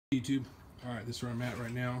YouTube. Alright, this is where I'm at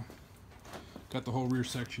right now. Got the whole rear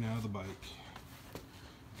section out of the bike.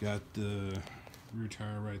 Got the rear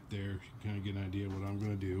tire right there. You can kind of get an idea of what I'm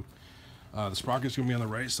going to do. The sprocket's going to be on the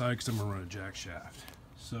right side because I'm going to run a jack shaft.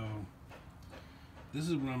 So this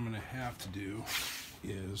is what I'm going to have to do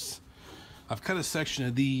is I've cut a section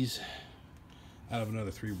of these out of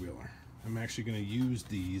another three-wheeler. I'm actually going to use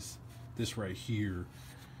this right here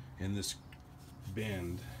and this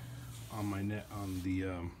bend on my net on the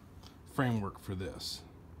framework for this.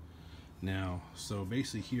 Now, so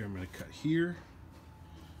basically here I'm going to cut here,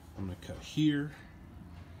 I'm going to cut here,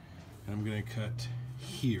 and I'm going to cut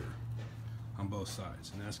here on both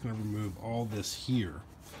sides, and that's going to remove all this here,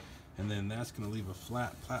 and then that's going to leave a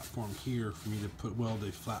flat platform here for me to weld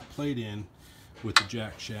a flat plate in with the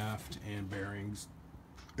jack shaft and bearings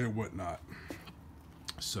and whatnot.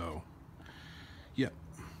 So yeah,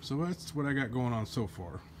 so that's what I got going on so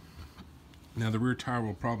far. Now the rear tire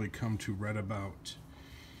will probably come to right about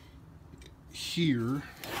here,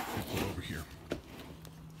 over here,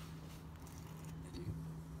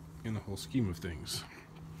 in the whole scheme of things.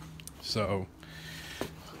 So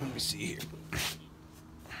let me see here.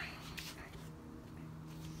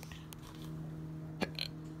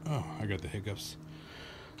 Oh, I got the hiccups.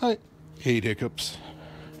 I hate hiccups.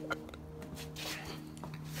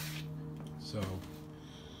 So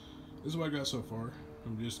this is what I got so far.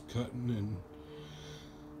 I'm just cutting and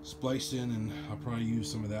splicing, and I'll probably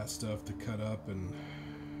use some of that stuff to cut up and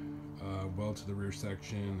weld to the rear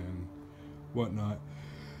section and whatnot.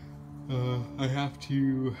 I have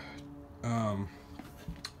to I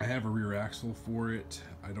have a rear axle for it.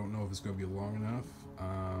 I don't know if it's going to be long enough.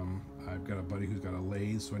 I've got a buddy who's got a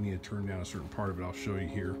lathe, so I need to turn down a certain part of it. I'll show you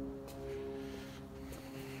here.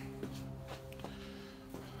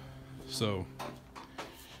 So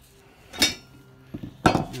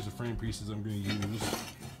here's the frame pieces I'm going to use.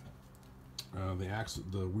 The axle,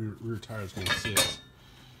 the rear tire is going to sit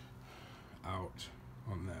out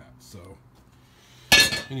on that. So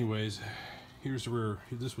anyways, here's the rear.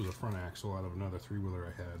 This was a front axle out of another three-wheeler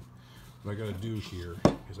I had. What I got to do here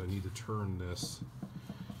is I need to turn this.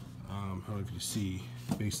 I don't know if you see,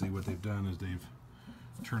 basically what they've done is they've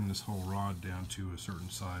turned this whole rod down to a certain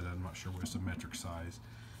size. I'm not sure what it's a metric size,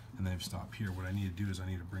 and they've stopped here. What I need to do is I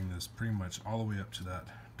need to bring this pretty much all the way up to that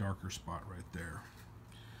darker spot right there.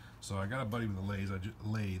 So I got a buddy with a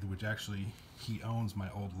lathe, which actually he owns my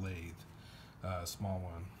old lathe, small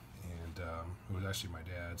one, and it was actually my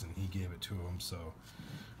dad's, and he gave it to him. So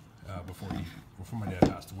before my dad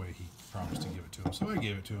passed away, he promised to give it to him. So I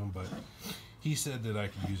gave it to him, but he said that I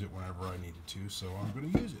could use it whenever I needed to, so I'm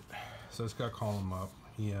going to use it. So I just got to call him up.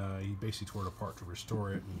 He basically tore it apart to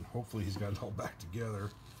restore it, and hopefully he's got it all back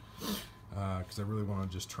together, because I really want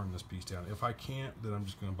to just turn this piece down. If I can't, then I'm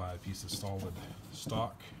just going to buy a piece of solid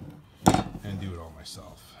stock and do it all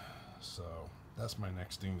myself. So that's my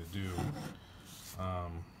next thing to do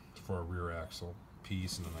for a rear axle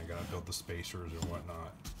piece, and then I got to build the spacers and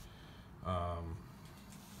whatnot.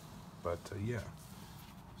 Yeah,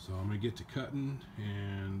 so I'm going to get to cutting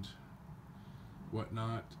and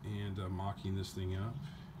whatnot, and mocking this thing up,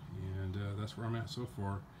 and that's where I'm at so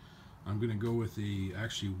far. I'm going to go with the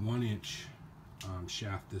actually 1-inch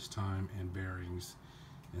shaft this time and bearings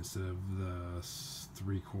instead of the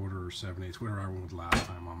 3/4 or 7/8, whatever I went with last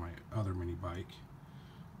time on my other mini bike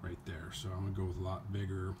right there. So I'm going to go with a lot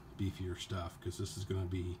bigger, beefier stuff, because this is going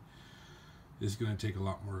to take a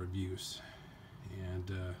lot more abuse.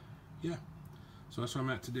 And yeah, so that's where I'm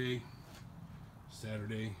at today,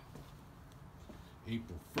 Saturday,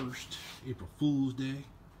 April 1st, April Fool's Day.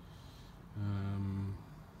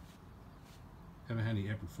 Haven't had any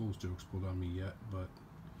April Fool's jokes pulled on me yet, but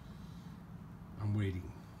I'm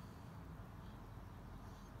waiting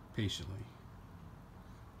patiently.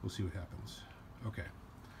 We'll see what happens. Okay.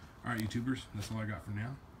 All right, YouTubers, that's all I got for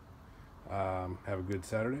now. Have a good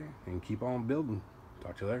Saturday and keep on building.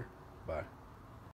 Talk to you later. Bye.